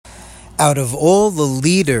Out of all the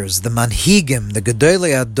leaders, the manhigim, the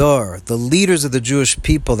gedolei ador, the leaders of the Jewish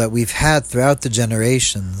people that we've had throughout the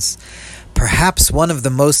generations, perhaps one of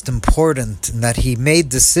the most important in that he made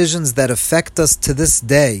decisions that affect us to this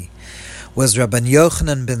day was Rabban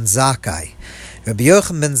Yochanan ben Zakkai. Rabbi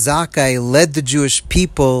Yochanan ben Zakkai led the Jewish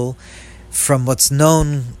people from what's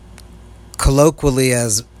known colloquially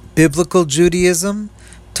as biblical Judaism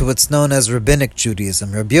to what's known as Rabbinic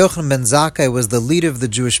Judaism. Rabbi Yochanan ben Zakkai was the leader of the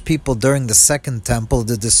Jewish people during the Second Temple,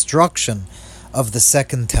 the destruction of the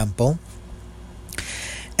Second Temple,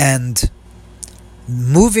 and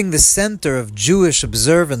moving the center of Jewish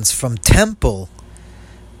observance from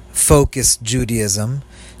temple-focused Judaism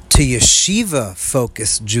to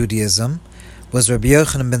yeshiva-focused Judaism was Rabbi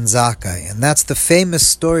Yochanan ben Zakkai, and that's the famous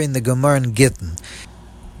story in the Gemara in Gittin.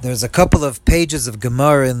 There's a couple of pages of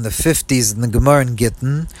Gemara in the 50s in the Gemara in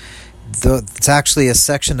Gittin. It's actually a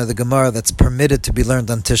section of the Gemara that's permitted to be learned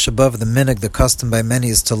on Tisha B'Av. The minhag, the custom by many,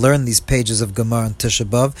 is to learn these pages of Gemara on Tisha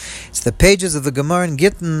B'Av. It's the pages of the Gemara in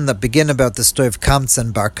Gittin that begin about the story of Kamsa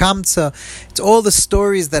and Bar Kamsa. It's all the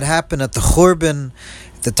stories that happen at the Churban,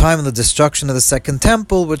 at the time of the destruction of the Second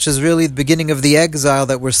Temple, which is really the beginning of the exile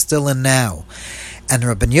that we're still in now. And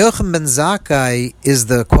Rabban Yochanan ben Zakkai is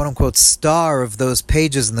the quote-unquote star of those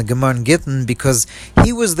pages in the Gemara in Gittin because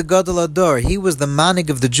he was the Gadol Ador, he was the manig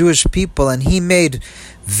of the Jewish people, and he made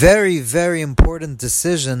very, very important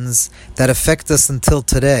decisions that affect us until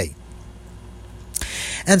today.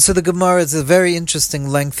 And so the Gemara is a very interesting,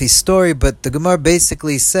 lengthy story, but the Gemara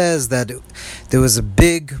basically says that there was a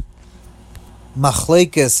big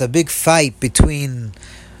machlekes, a big fight between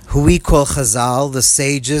who we call Chazal, the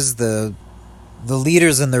sages, the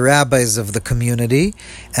leaders and the rabbis of the community,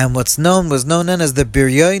 and was known as the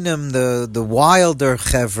Biryonim, the wilder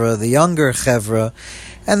chevra, the younger chevra,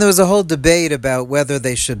 and there was a whole debate about whether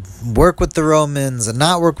they should work with the Romans and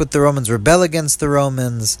not work with the Romans, rebel against the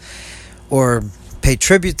Romans, or pay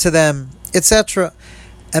tribute to them, etc.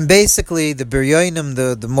 And basically, the Biryonim,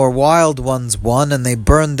 the more wild ones, won, and they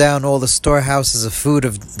burned down all the storehouses of food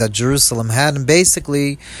that Jerusalem had, and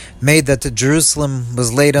basically made that Jerusalem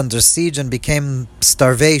was laid under siege and became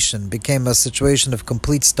starvation, became a situation of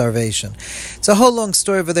complete starvation. It's a whole long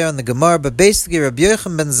story over there in the Gemara, but basically Rabbi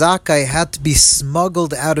Yochanan ben Zakkai had to be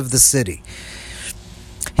smuggled out of the city.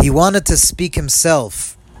 He wanted to speak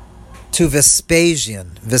himself to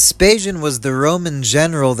Vespasian. Vespasian was the Roman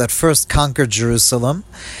general that first conquered Jerusalem.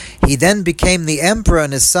 He then became the emperor,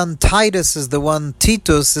 and his son Titus is the one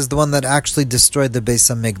that actually destroyed the Beis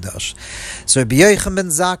Hamikdash. So Rabbi Yochanan ben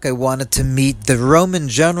Zakkai wanted to meet the Roman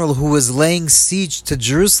general who was laying siege to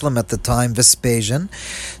Jerusalem at the time, Vespasian.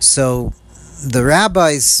 So the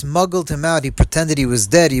rabbis smuggled him out. He pretended he was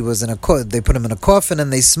dead. They put him in a coffin,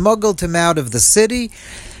 and they smuggled him out of the city,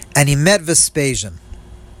 and he met Vespasian.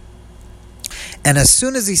 And as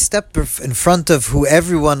soon as he stepped in front of who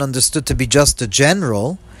everyone understood to be just a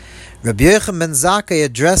general, Rabbi Yochanan ben Zakkai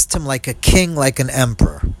addressed him like a king, like an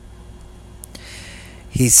emperor.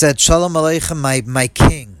 He said, "Shalom Aleichem, my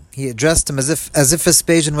king." He addressed him as if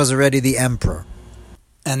Vespasian was already the emperor.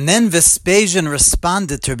 And then Vespasian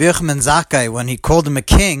responded to Rabbi Yochanan ben Zakkai when he called him a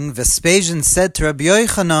king. Vespasian said to Rabbi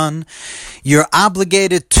Yochanan, "You're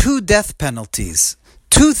obligated 2 death penalties.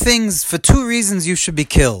 2 things, for 2 reasons you should be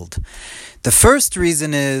killed. The first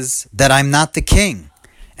reason is that I'm not the king,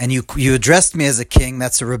 and you addressed me as a king.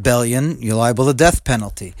 That's a rebellion. You're liable to death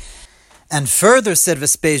penalty. And further, said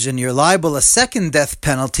Vespasian, you're liable a second death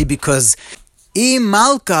penalty because if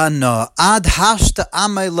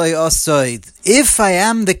I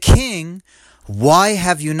am the king, why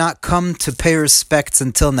have you not come to pay respects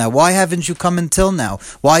until now? Why haven't you come until now?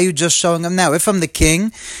 Why are you just showing up now? If I'm the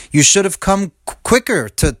king, you should have come quicker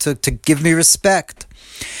to give me respect."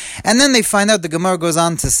 And then they find out, the Gemara goes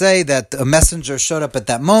on to say that a messenger showed up at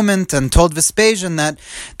that moment and told Vespasian that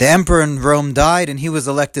the emperor in Rome died and he was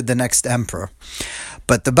elected the next emperor.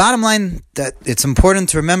 But the bottom line that it's important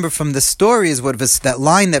to remember from this story is that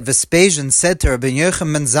line that Vespasian said to Rabbi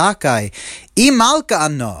Yochanan ben Zakkai,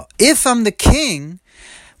 if I'm the king,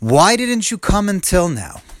 why didn't you come until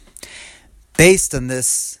now? Based on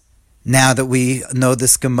this, now that we know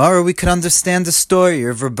this Gemara, we can understand the story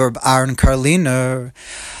of Rabbi Aaron Karliner,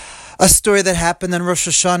 a story that happened in Rosh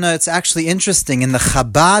Hashanah. It's actually interesting. In the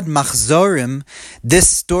Chabad Machzorim, this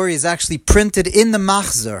story is actually printed in the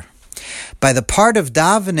Machzor. By the part of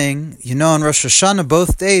davening, on Rosh Hashanah,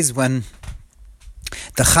 both days, when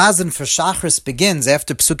the Chazan for Shachris begins,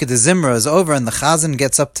 after Pesukei de Zimra is over and the Chazan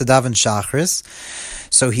gets up to daven Shachris,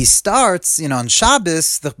 So he starts, on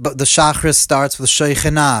Shabbos, the Shachris starts with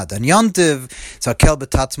Sheichenad. And Yontiv, it's Hakel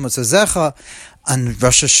B'Tatzmut Zezecha. And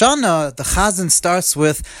Rosh Hashanah, the Chazan starts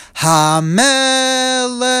with HaMelech.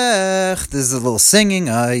 There's a little singing.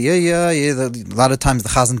 A lot of times the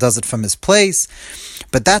Chazan does it from his place.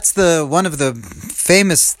 But that's one of the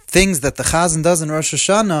famous things that the Chazan does in Rosh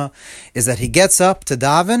Hashanah, is that he gets up to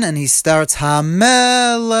daven and he starts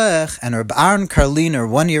HaMelech. And Reb Aaron Karliner,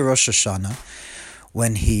 one year Rosh Hashanah,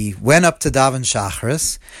 when he went up to daven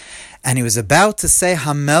Shachris, and he was about to say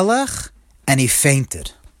HaMelech, and he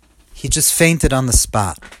fainted. He just fainted on the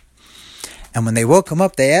spot. And when they woke him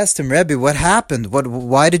up, they asked him, Rebbe, what happened?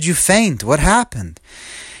 Why did you faint? What happened?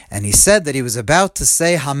 And he said that he was about to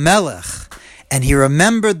say HaMelech. And he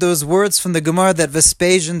remembered those words from the Gemara that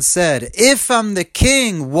Vespasian said, if I'm the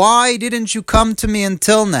king, why didn't you come to me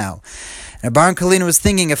until now? And Baron Kalina was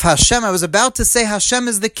thinking, if Hashem, I was about to say Hashem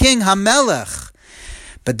is the king, HaMelech.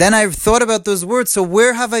 But then I thought about those words, so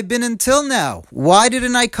where have I been until now? Why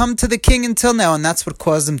didn't I come to the king until now? And that's what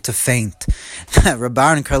caused him to faint.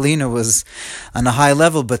 Rabban Karlina was on a high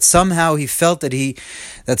level, but somehow he felt that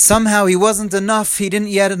somehow he wasn't enough, he didn't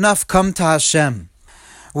yet enough come to Hashem.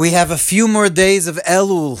 We have a few more days of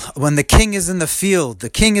Elul when the king is in the field. The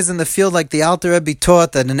king is in the field like the Alter Rebbe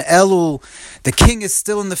taught, that in Elul, the king is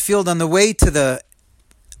still in the field on the way to the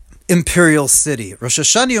imperial city. Rosh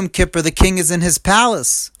Hashanah Yom Kippur, the king is in his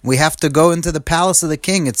palace. We have to go into the palace of the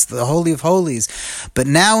king. It's the Holy of Holies. But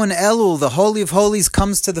now in Elul, the Holy of Holies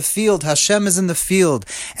comes to the field. Hashem is in the field.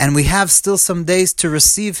 And we have still some days to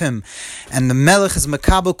receive him. And the Melech is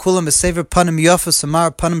Makabel Kulam, Besever Panim Yofa, Samar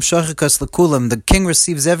Panim Shochikas Lekulam. The king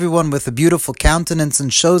receives everyone with a beautiful countenance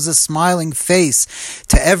and shows a smiling face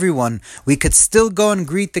to everyone. We could still go and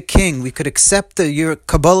greet the king. We could accept your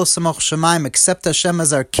Kabbalah Samach Shemaim, accept Hashem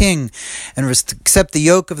as our king, and accept the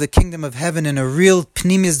yoke of the kingdom of heaven in a real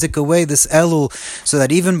pnimizdika way this Elul, so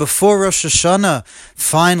that even before Rosh Hashanah,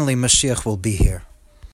 finally Mashiach will be here.